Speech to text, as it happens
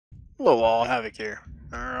Hello all, Havoc here.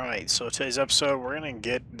 Alright, so today's episode we're gonna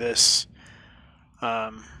get this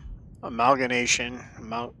amalgamation,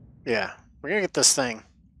 we're gonna get this thing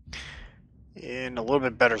in a little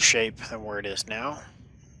bit better shape than where it is now.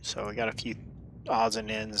 So we got a few odds and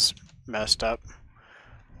ends messed up,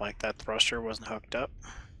 like that thruster wasn't hooked up.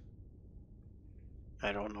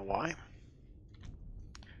 I don't know why.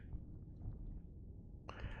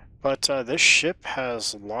 But this ship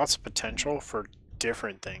has lots of potential for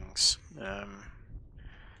different things. Yeah,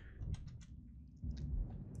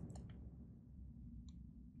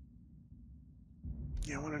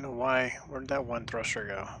 I want to know why. Where did that one thruster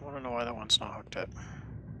go? I want to know why that one's not hooked up.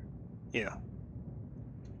 Yeah.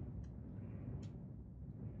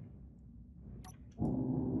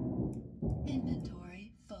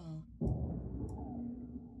 Inventory full.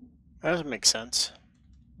 That doesn't make sense.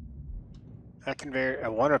 That conveyor, I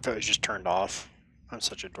wonder if it was just turned off. I'm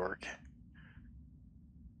such a dork.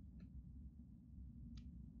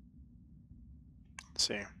 Let's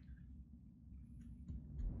see.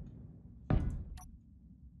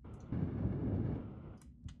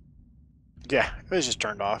 Yeah, it was just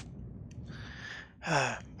turned off.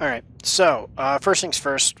 Alright, so first things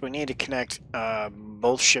first, we need to connect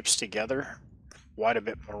both ships together quite a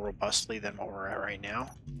bit more robustly than what we're at right now.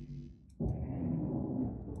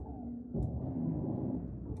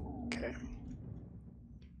 Okay.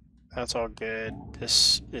 That's all good.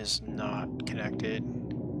 This is not connected.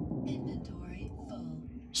 Inventory full.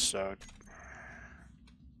 So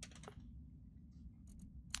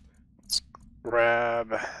let's grab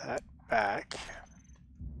that back.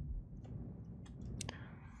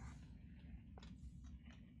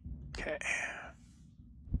 Okay.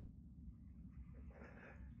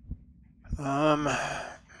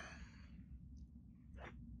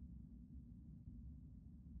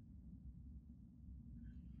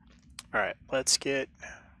 All right, let's get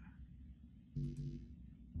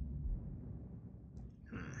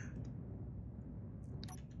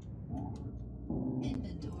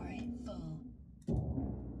Inventory full.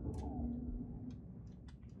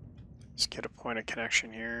 let's get a point of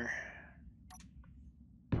connection here.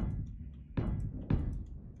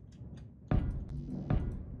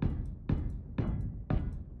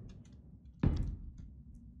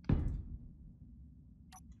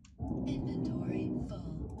 Inventory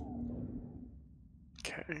full.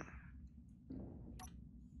 Okay.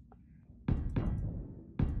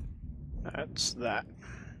 That's that.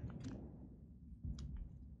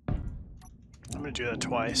 I'm gonna do that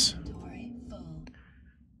twice. Inventory full.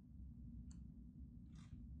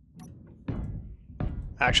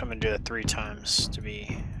 Actually, I'm gonna do that 3 times to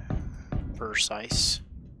be precise.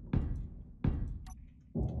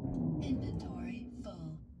 Inventory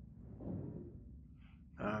full.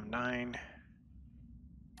 9.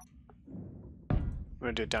 I'm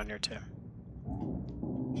gonna do it down here too.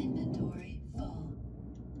 Inventory full.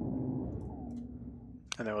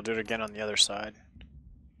 And then we'll do it again on the other side.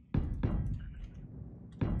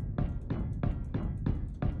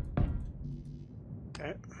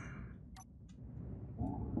 Okay.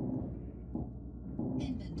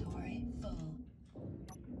 Inventory full.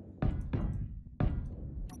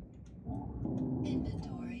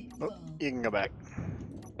 Inventory Oh, full. you can go back.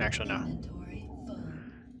 Actually, no. Inventory full.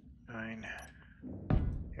 9.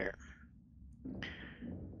 Here.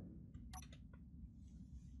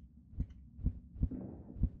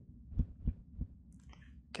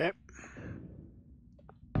 Okay.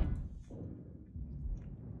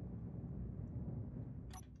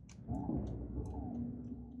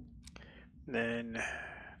 Then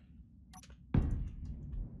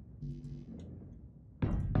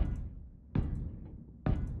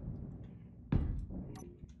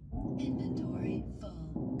Inventory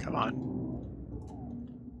full. come on.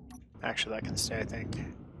 Actually, that can stay, I think.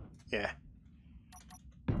 Yeah.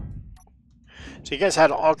 So you guys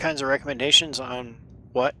had all kinds of recommendations on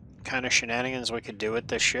what kind of shenanigans we could do with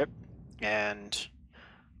this ship, and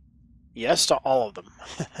yes to all of them.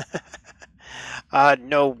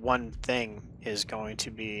 No one thing is going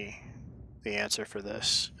to be the answer for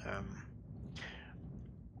this.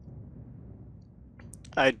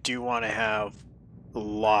 I do want to have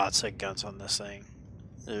lots of guns on this thing.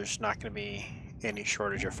 There's not going to be any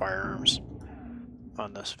shortage of firearms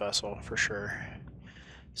on this vessel for sure.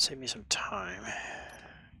 Save me some time.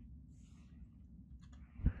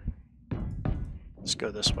 Let's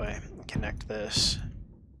go this way and connect this.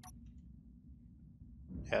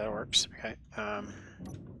 Yeah, that works. Okay.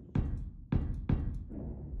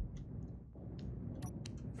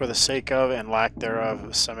 For the sake of and lack thereof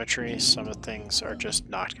of symmetry, some of the things are just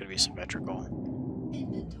not going to be symmetrical.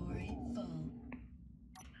 Inventory full.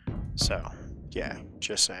 So, yeah,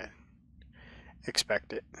 just saying.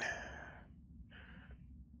 expect it.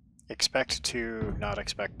 Expect to not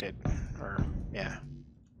expect it, or yeah.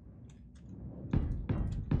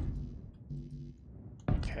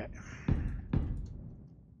 Okay.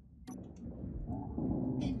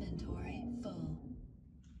 Inventory full.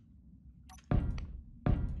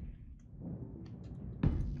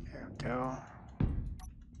 There we go.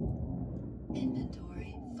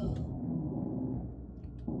 Inventory full.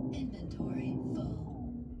 Inventory full.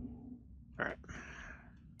 All right.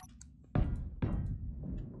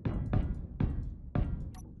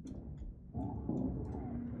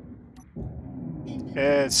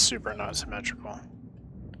 It's super not symmetrical.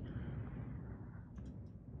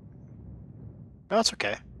 No, it's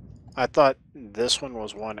okay. I thought this one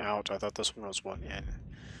was one out. I thought this one was one in.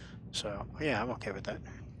 So, yeah, I'm okay with that.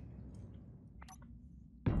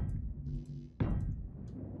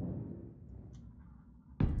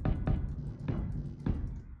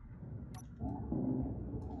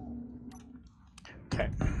 Okay.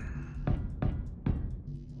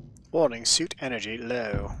 Warning, suit energy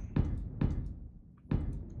low.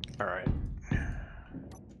 Alright.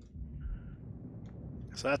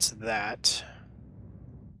 So that's that.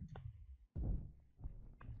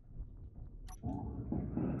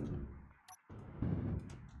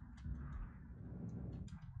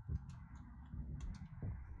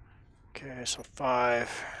 Okay, so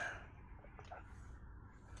 5.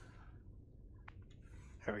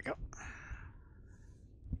 There we go.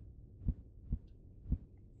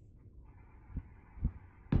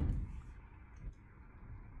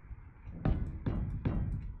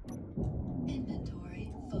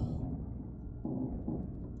 Inventory full.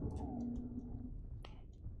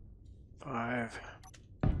 5.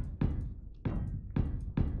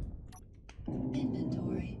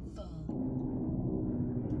 Inventory full.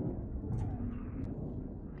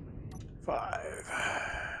 5.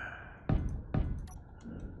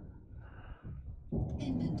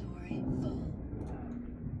 Inventory full.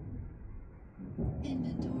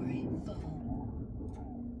 Inventory full.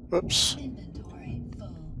 Whoops. Inventory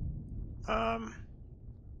full.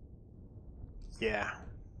 Yeah,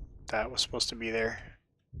 that was supposed to be there.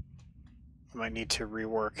 I might need to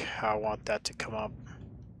rework how I want that to come up.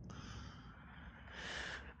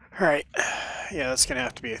 Alright, yeah, that's gonna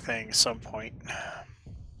have to be a thing at some point.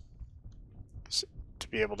 So, to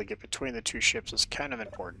be able to get between the two ships is kind of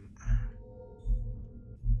important.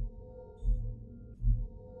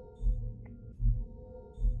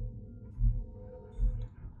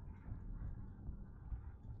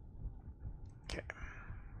 Okay.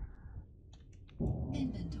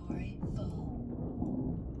 Inventory full.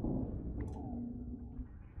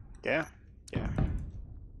 Yeah, yeah.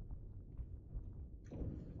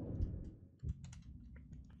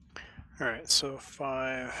 Alright, so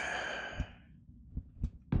 5.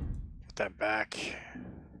 Put that back.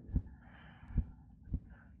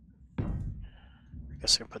 I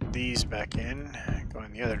guess I can put these back in,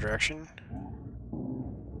 going the other direction.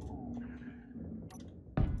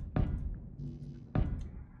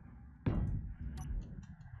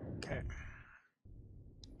 Okay.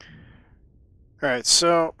 Alright,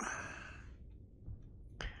 so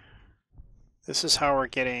this is how we're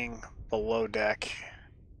getting below deck,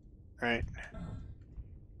 right?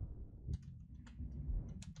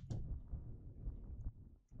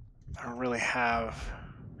 I don't really have...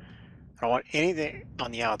 I don't want anything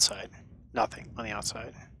on the outside. Nothing on the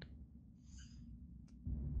outside.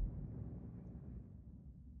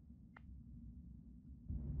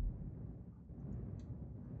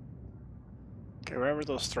 Okay, wherever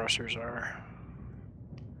those thrusters are.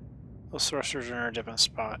 Those thrusters are in a different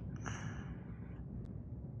spot.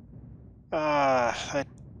 That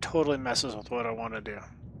totally messes with what I want to do.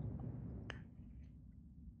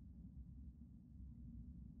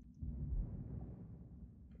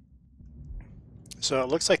 So it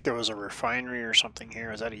looks like there was a refinery or something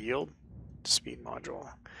here. Is that a yield? Speed module.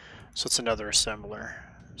 So it's another assembler.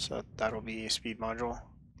 So that'll be a speed module.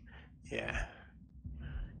 Yeah.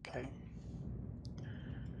 Okay.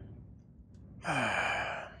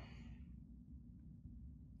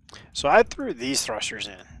 So I threw these thrusters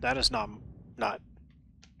in. That is not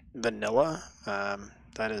vanilla.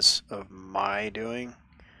 That is of my doing.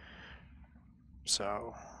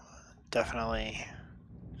 So definitely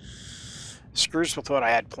screws with what I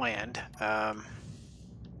had planned.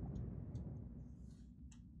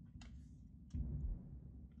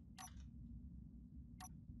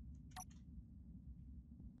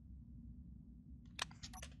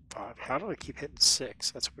 How do I keep hitting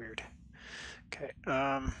 6? That's weird. Okay.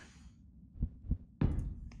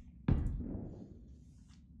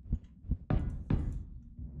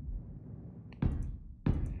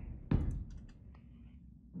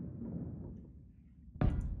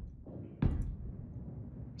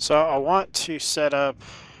 So I want to set up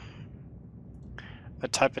a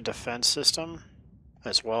type of defense system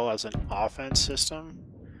as well as an offense system.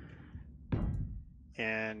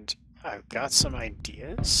 And I've got some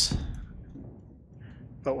ideas.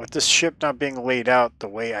 But with this ship not being laid out the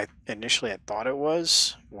way I initially thought it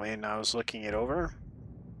was when I was looking it over,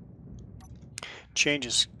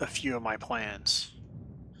 changes a few of my plans.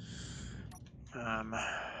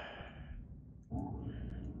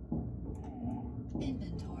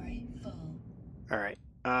 Inventory full. All right.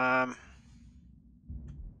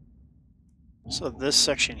 So this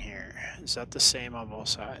section here, is that the same on both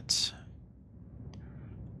sides?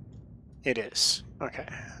 It is. Okay.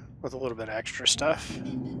 With a little bit of extra stuff.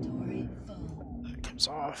 Inventory full. That comes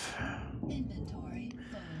off. Inventory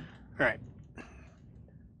full. All right.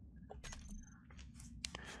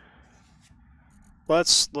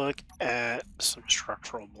 Let's look at some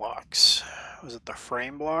structural blocks. Was it the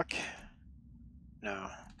frame block?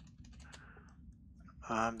 No.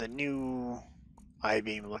 The new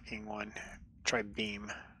I-beam looking one. Try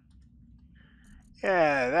beam.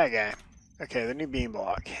 Yeah, that guy. Okay, the new beam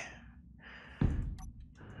block.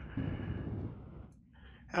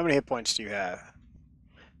 How many hit points do you have?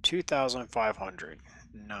 2,500.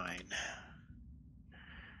 9.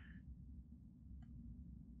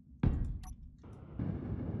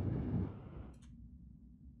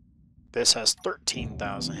 This has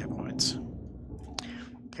 13,000 hit points.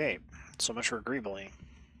 Okay, so much for greebling.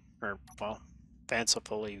 Or, well,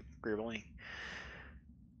 fancifully greebling.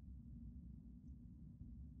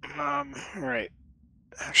 Alright.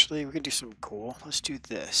 Actually, we could do something cool. Let's do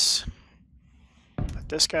this. Put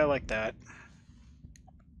this guy like that.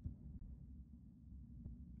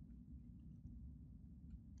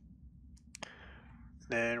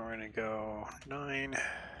 Then we're going to go 9.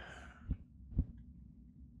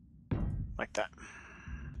 Like that.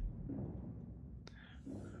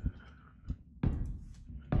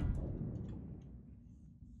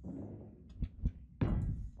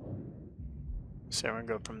 So I'm going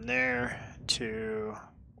to go from there to...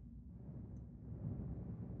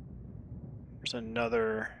 There's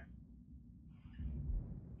another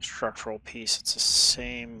structural piece. It's the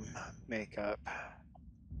same makeup.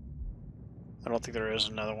 I don't think there is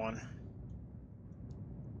another one.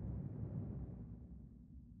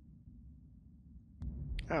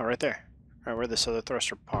 Oh, right there. Alright, where this other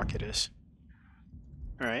thruster pocket is.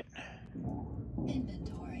 Alright.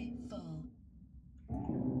 Inventory full.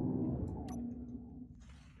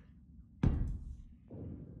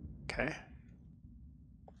 Okay.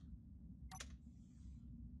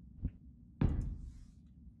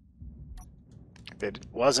 If it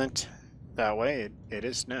wasn't that way, it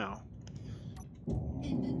is now.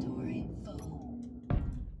 Inventory full.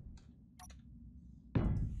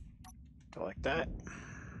 Go like that.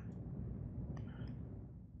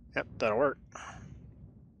 Yep, that'll work.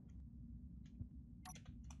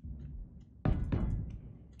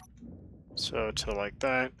 So to like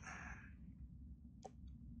that.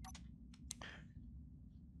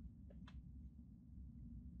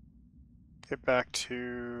 Get back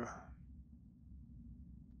to...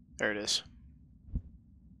 There it is.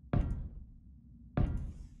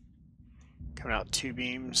 Coming out 2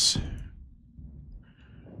 beams.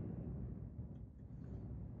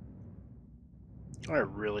 I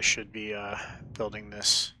really should be building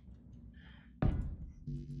this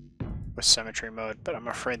with symmetry mode, but I'm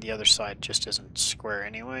afraid the other side just isn't square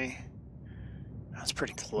anyway. That's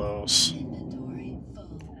pretty close. Inventory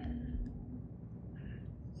full.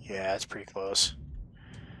 Yeah, it's pretty close.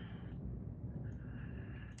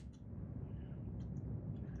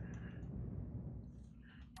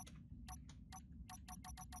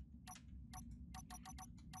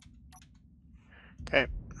 Okay.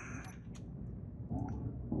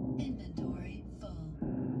 Inventory full.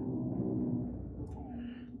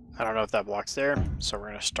 I don't know if that block's there, so we're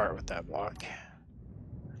going to start with that block.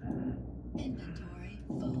 Inventory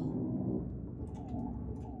full.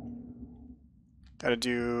 Got to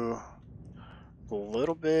do a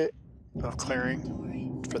little bit of clearing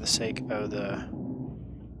Inventory for the sake of the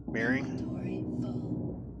mirroring, Inventory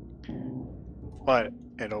full. but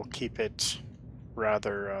it'll keep it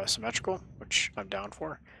rather symmetrical, which I'm down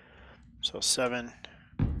for. So 7.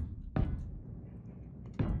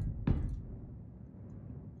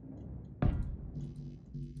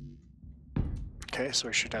 Okay, so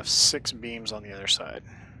we should have 6 beams on the other side.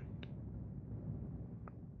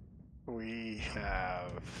 We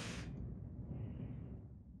have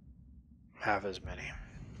half as many.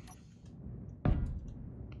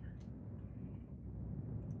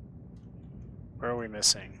 Where are we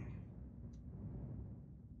missing?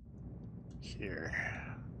 Here.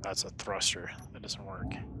 That's a thruster. That doesn't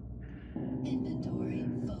work. Inventory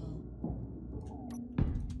full.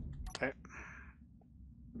 Okay.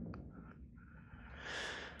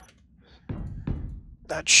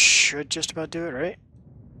 That should just about do it, right?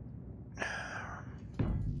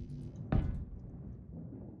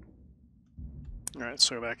 Alright,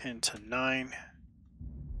 so go back into 9.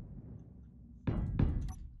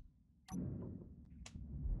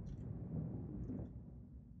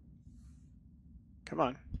 Come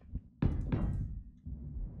on.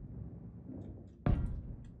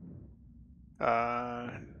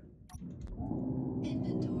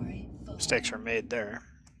 Inventory full. Mistakes are made there.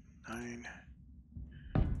 9.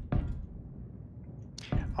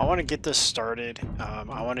 I want to get this started. I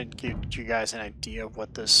want to give you guys an idea of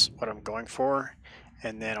what I'm going for,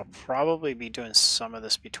 and then I'll probably be doing some of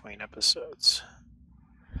this between episodes.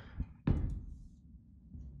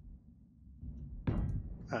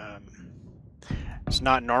 It's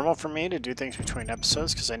not normal for me to do things between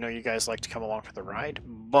episodes because I know you guys like to come along for the ride,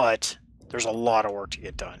 but there's a lot of work to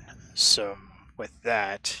get done. So with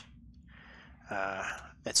that,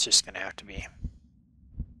 it's just going to have to be.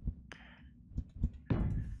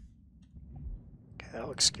 Okay, that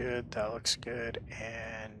looks good,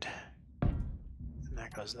 and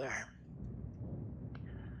that goes there.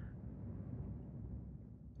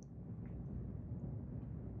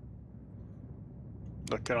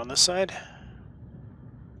 Look good on this side.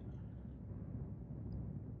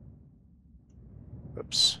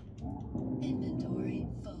 Oops. Inventory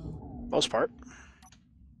full. Most part.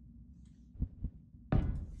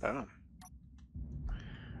 Boom.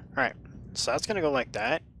 Alright, so that's going to go like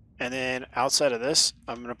that. And then outside of this,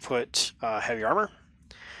 I'm going to put heavy armor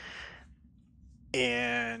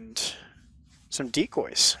and some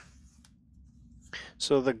decoys.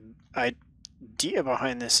 So the idea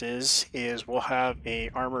behind this is we'll have a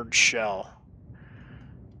armored shell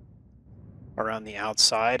around the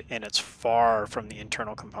outside, and it's far from the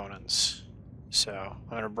internal components. So I'm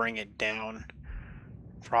going to bring it down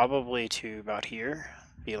probably to about here,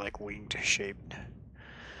 be like winged shaped.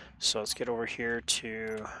 So let's get over here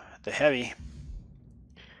to the heavy.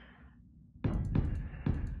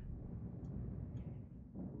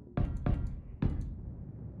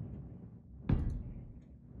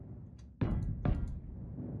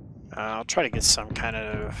 I'll try to get some kind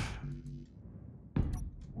of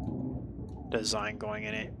design going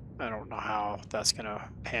in it. I don't know how that's going to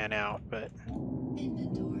pan out, but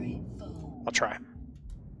Inventory full. I'll try.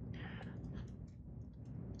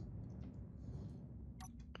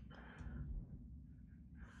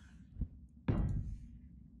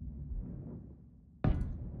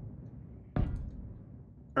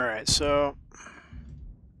 Alright, so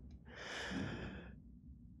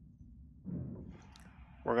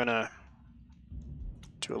we're gonna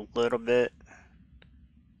do a little bit.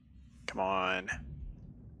 Come on.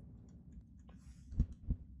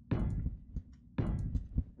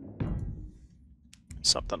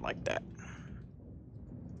 Something like that.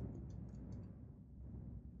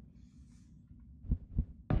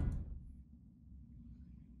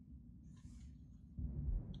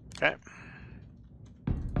 Okay.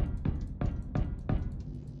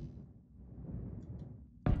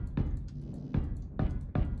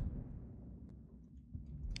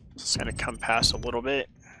 It's going to come past a little bit.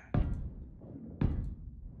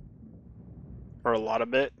 Or a lot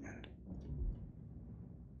of bit.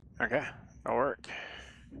 Okay, that'll work.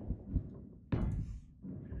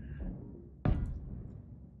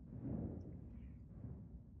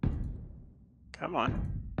 Come on.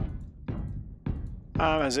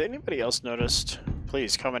 Has anybody else noticed,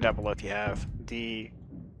 please comment down below if you have, the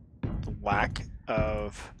lack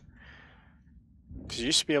of, because you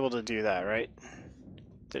used to be able to do that, right?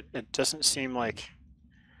 It doesn't seem like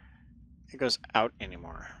it goes out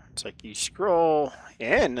anymore. It's like you scroll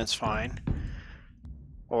in, it's fine.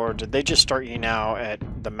 Or did they just start you now at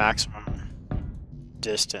the maximum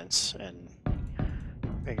distance and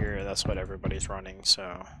figure that's what everybody's running,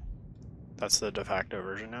 so that's the de facto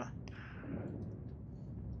version now?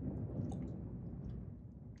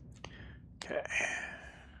 Okay.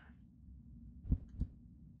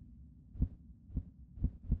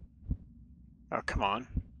 Oh, come on.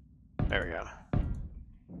 There we go.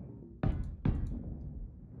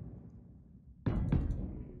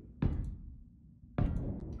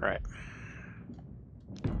 Right.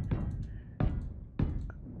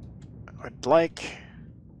 I'd like...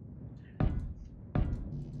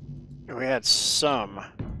 we had some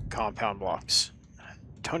compound blocks.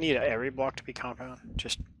 Don't need every block to be compound,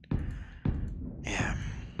 just... yeah.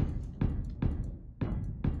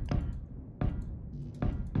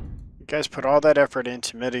 guys put all that effort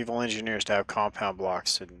into medieval engineers to have compound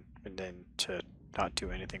blocks and then to not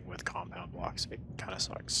do anything with compound blocks. It kind of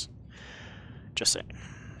sucks. Just saying.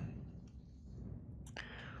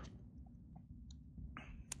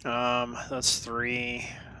 That's 3,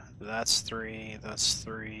 that's 3, that's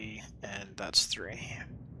 3, and that's 3.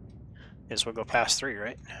 Guess we'll go past 3,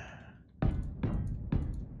 right?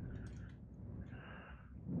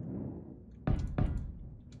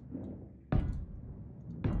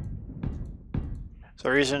 So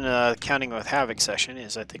the reason counting with Havoc session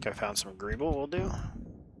is I think I found some Agreeable we'll do.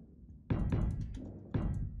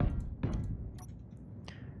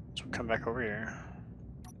 So we'll come back over here.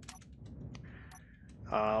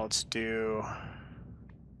 Let's do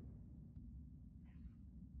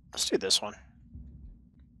this one.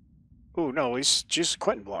 Ooh, no, he's just a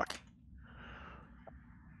Quentin block.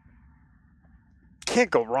 Can't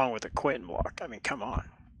go wrong with a Quentin block. I mean, come on.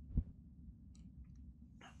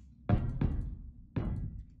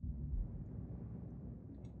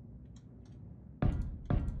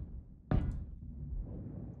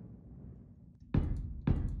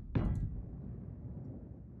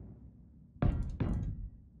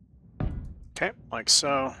 Okay, like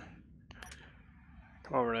so.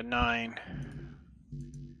 Come over to 9.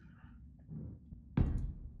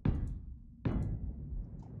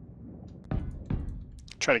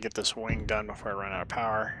 Try to get this wing done before I run out of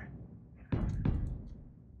power.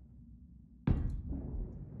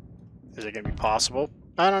 Is it going to be possible?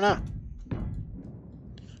 I don't know.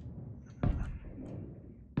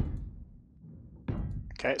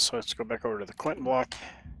 Okay, so let's go back over to the Quentin block.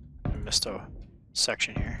 I missed a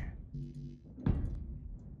section here.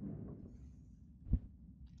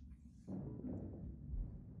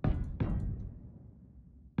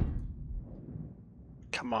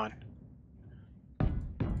 Come on.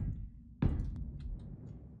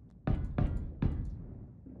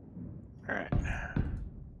 All right.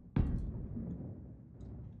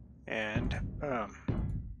 And boom.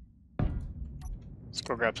 Let's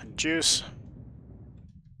go grab some juice.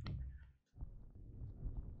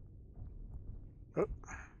 Oh.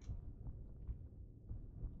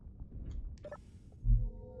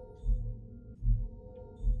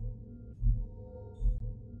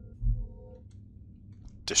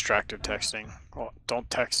 Distractive texting. Well, don't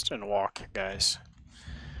text and walk, guys.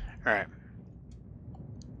 All right.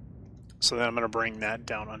 So then I'm going to bring that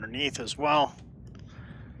down underneath as well.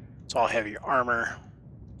 It's all heavy armor.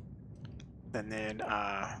 And then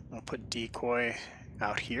I'll put decoy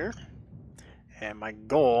out here. And my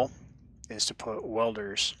goal is to put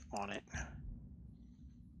welders on it.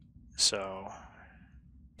 So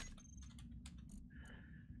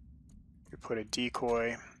you put a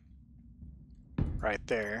decoy right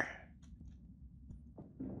there.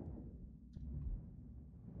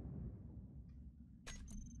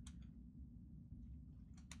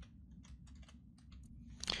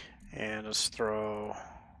 And let's throw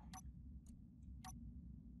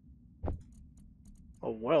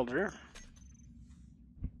a welder.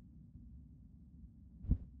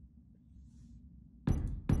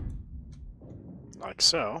 Like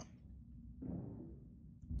so.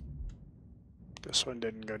 This one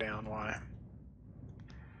didn't go down, why?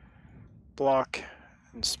 Block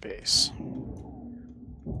and space.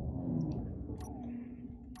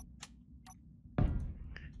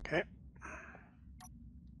 Okay.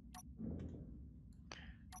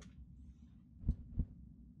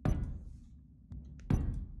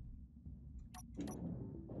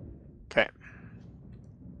 Okay.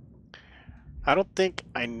 I don't think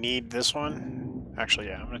I need this one. Actually,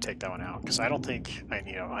 yeah, I'm going to take that one out because I don't think I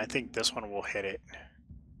need it. I think this one will hit it.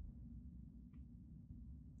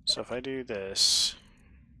 So if I do this,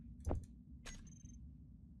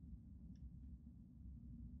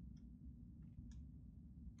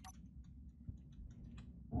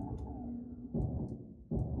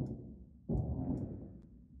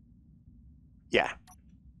 yeah.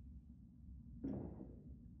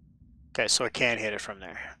 Okay, so I can hit it from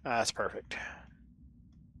there. That's perfect.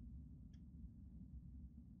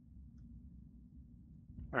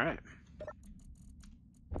 All right.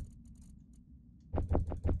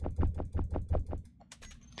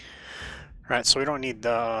 All right, so we don't need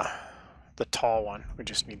the tall one. We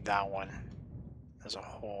just need that one as a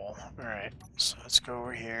whole. All right, so let's go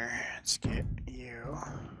over here. Let's get you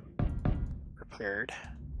repaired.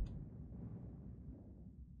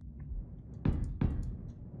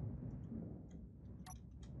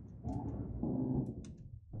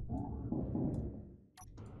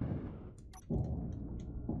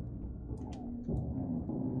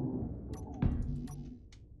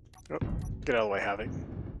 Oh, get out of the way, Havoc.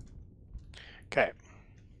 Okay.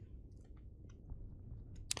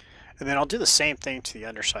 And then I'll do the same thing to the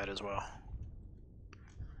underside as well.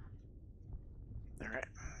 Alright,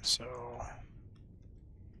 so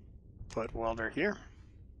put welder here.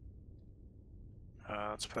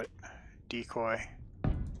 Let's put decoy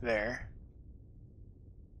there.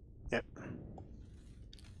 Yep.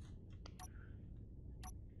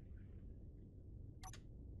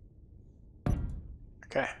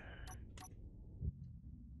 Okay.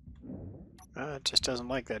 It just doesn't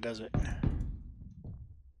like that, does it?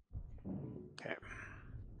 Okay.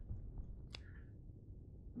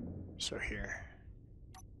 So here.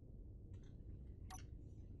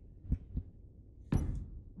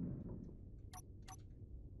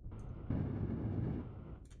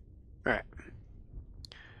 Alright.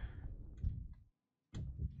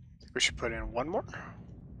 We should put in one more.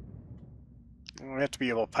 We have to be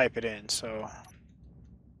able to pipe it in, so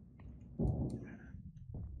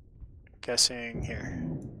guessing here.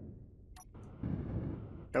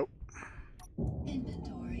 Nope.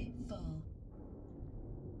 Inventory full.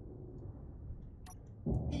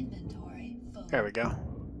 Inventory full. There we go.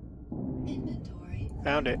 Inventory full.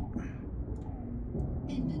 Found it.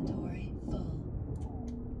 Inventory full.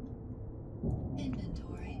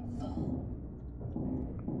 Inventory full.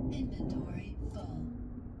 Inventory full.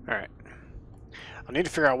 Alright. I need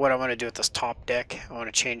to figure out what I want to do with this top deck. I want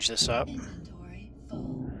to change this up. Inventory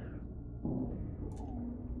full.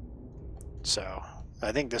 So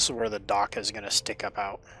I think this is where the dock is going to stick up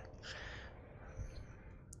out.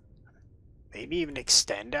 Maybe even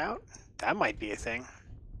extend out? That might be a thing.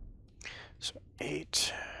 So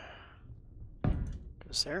 8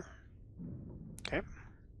 goes there. Okay.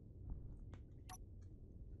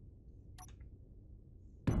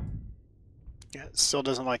 Yeah, it still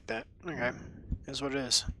doesn't like that. Okay. Is what it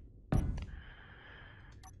is.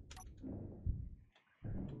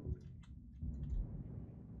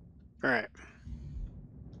 Alright.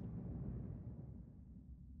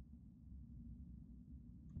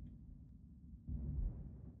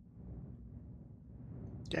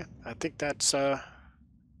 Yeah, I think that's it's gonna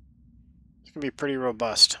be pretty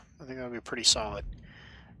robust. I think that'll be pretty solid.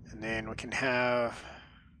 And then we can have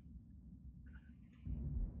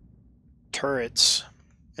turrets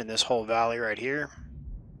in this whole valley right here.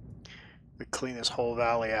 We clean this whole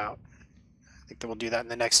valley out. I think that we'll do that in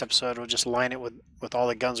the next episode. We'll just line it with all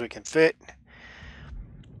the guns we can fit.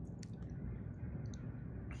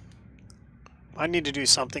 I need to do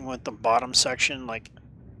something with the bottom section, like,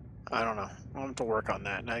 I don't know. I'll have to work on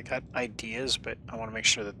that. And I got ideas, but I want to make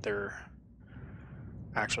sure that they're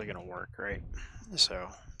actually going to work, right? So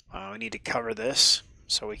we need to cover this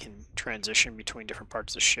so we can transition between different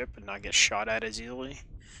parts of the ship and not get shot at as easily.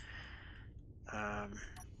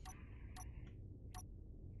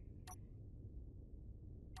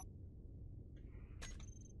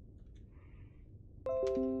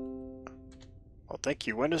 Well, thank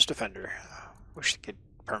you, Windows Defender. Wish they could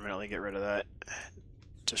permanently get rid of that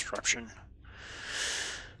disruption.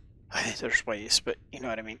 I think there's ways, but you know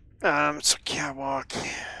what I mean. So catwalk,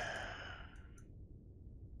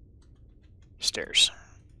 stairs.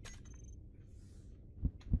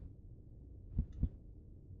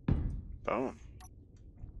 Boom.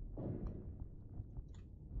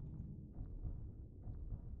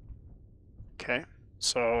 Okay,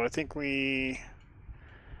 so I think we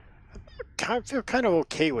feel kind of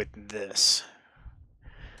okay with this.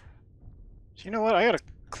 So you know what? I got a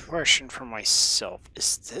question for myself.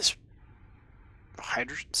 Is this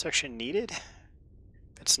hydrogen section needed?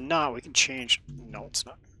 If it's not, we can change. No, it's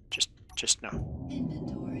not. Just no.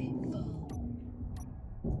 Inventory full.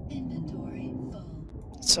 Inventory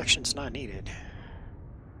full. That section's not needed.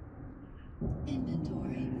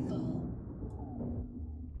 Inventory full.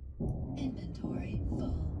 Inventory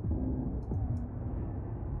full.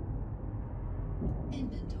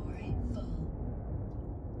 Inventory full.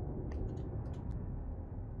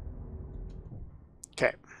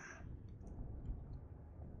 Okay.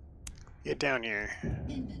 Get down here.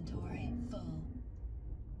 Inventory full.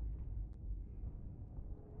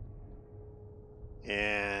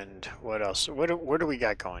 And what else? What do we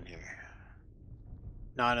got going here?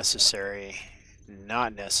 Not necessary.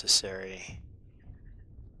 Not necessary.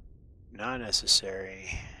 Not necessary.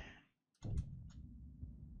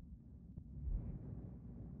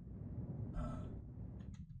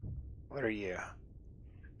 What are you?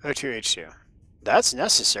 O2 H2. That's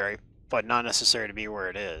necessary, but not necessary to be where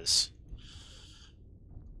it is.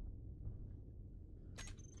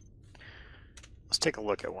 Let's take a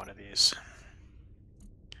look at one of these.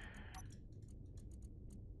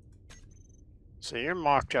 So you're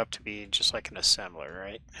mocked up to be just like an assembler,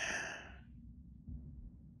 right?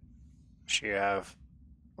 So you have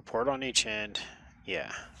a port on each end.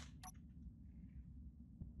 Yeah.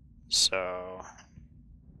 So,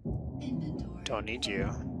 Inventory don't need full. you.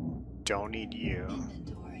 Don't need you.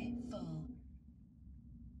 Inventory full.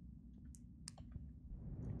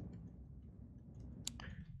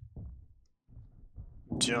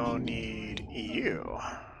 Don't need you.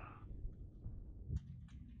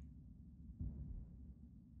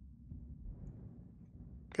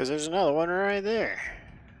 Because there's another one right there.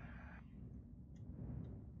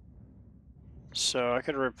 So I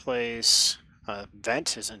could replace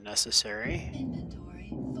vent isn't necessary. Inventory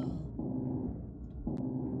full.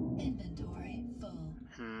 Inventory full.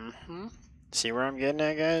 Mm-hmm. See where I'm getting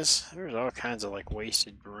at, guys? There's all kinds of like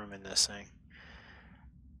wasted room in this thing.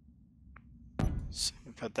 So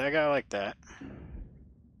put that guy like that.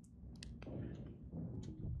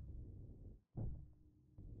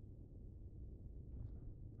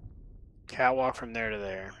 Catwalk from there to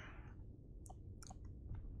there.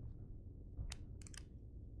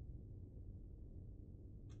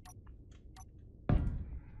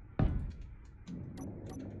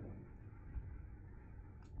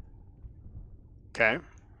 Okay.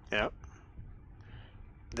 Yep.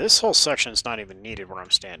 This whole section's not even needed where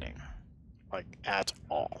I'm standing. Like, at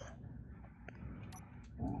all.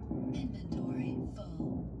 Inventory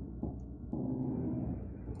full.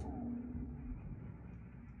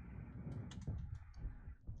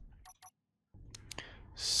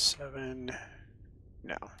 Seven.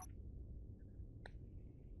 No.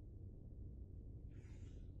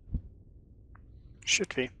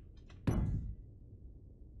 Should be.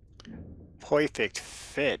 Perfect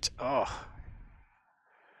fit. Oh.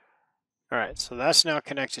 Alright, so that's now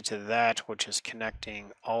connected to that, which is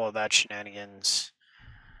connecting all of that shenanigans.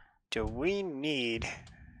 Do we need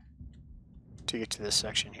to get to this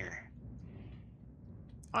section here?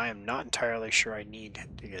 I am not entirely sure I need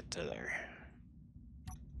to get to there.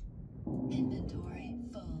 Inventory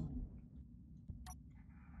full.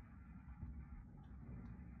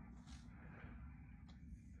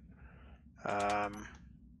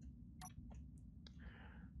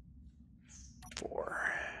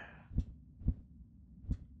 Four.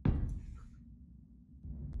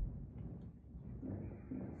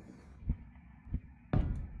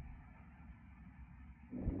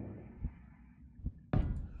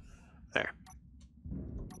 There.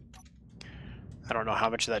 I don't know how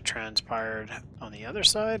much of that transpired on the other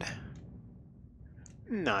side.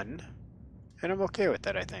 None. And I'm okay with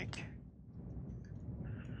that, I think.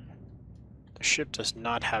 The ship does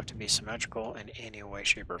not have to be symmetrical in any way,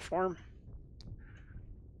 shape, or form.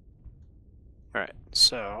 Alright,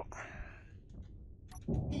 so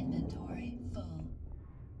Inventory full.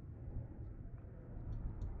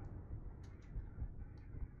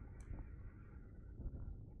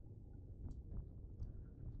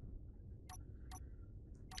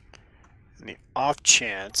 in the off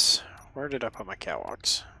chance, where did I put my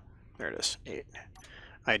catwalks? There it is, 8.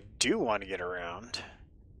 I do want to get around.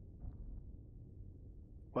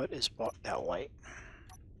 What is that light?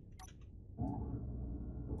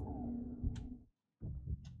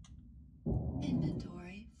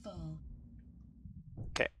 Inventory full.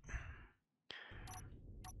 Okay.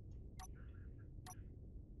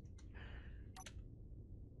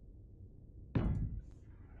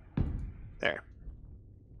 There.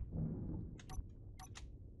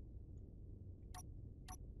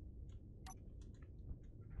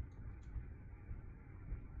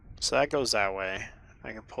 So that goes that way.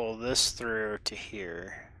 I can pull this through to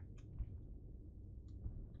here.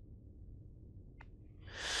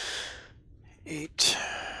 Eight.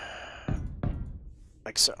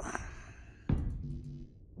 Like so.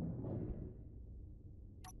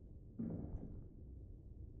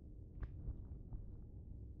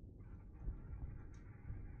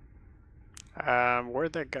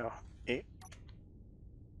 Where'd that go? 8.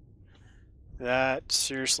 That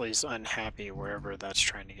seriously is unhappy wherever that's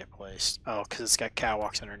trying to get placed. Oh, because it's got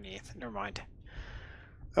catwalks underneath. Never mind.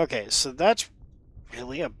 Okay, so that's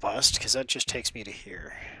really a bust, because that just takes me to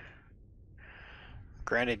here.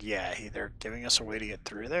 Granted, yeah, they're giving us a way to get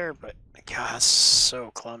through there, but God, it's so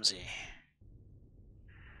clumsy.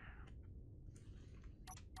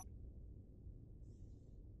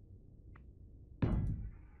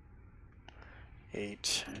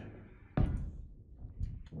 Eight.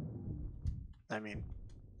 I mean,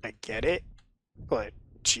 I get it, but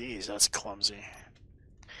geez, that's clumsy.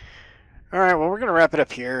 Alright, well, we're going to wrap it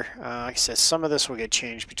up here. Like I said, some of this will get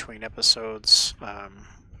changed between episodes,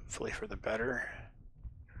 hopefully for the better.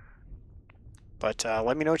 But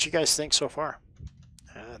let me know what you guys think so far.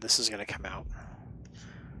 This is going to come out.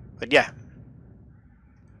 But yeah.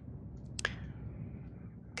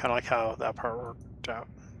 Kind of like how that part worked out.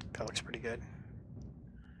 That looks pretty good.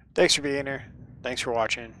 Thanks for being here. Thanks for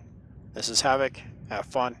watching. This is Havoc. Have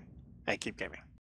fun and keep gaming.